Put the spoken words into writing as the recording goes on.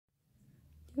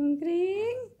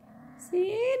Cungkring.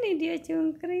 Sini dia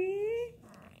cungkring.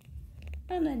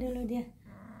 Mana dulu dia?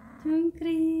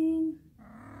 Cungkring.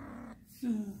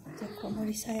 Dia kok mau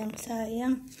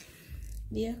disayang-sayang.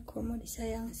 Dia kok mau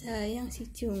disayang-sayang si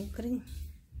cungkring.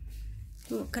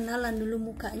 Tuh, kenalan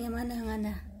dulu mukanya mana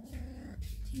Ngana.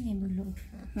 Sini dulu.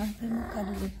 Ngapain muka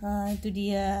dulu. Ah, itu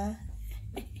dia.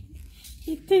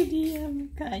 Itu dia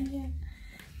mukanya.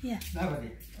 Ya. Kenapa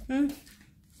dia?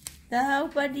 Tahu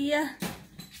Pak dia.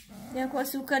 Dia kok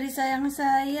suka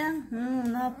disayang-sayang.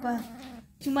 Kenapa?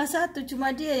 Cuma satu,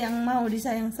 cuma dia yang mau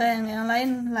disayang-sayang, yang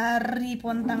lain lari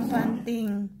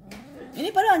pontang-panting. Ini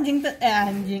pada anjing,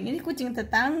 ini kucing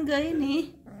tetangga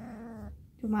ini.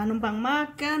 Cuma numpang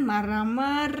makan,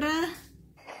 marah-marah.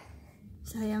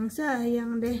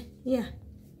 Sayang-sayang deh, ya.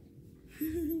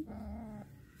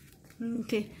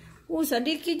 Oke.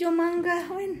 Sadiki jo mangga,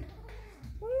 wen.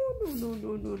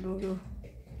 Duh.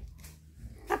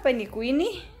 Apa ini ku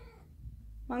ini?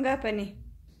 Mangga apa nih?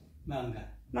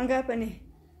 Mangga apa nih?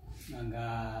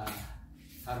 Mangga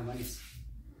harmonis.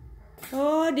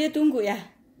 Oh, dia tunggu ya?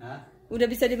 Hah?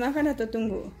 Udah bisa dimakan atau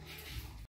tunggu?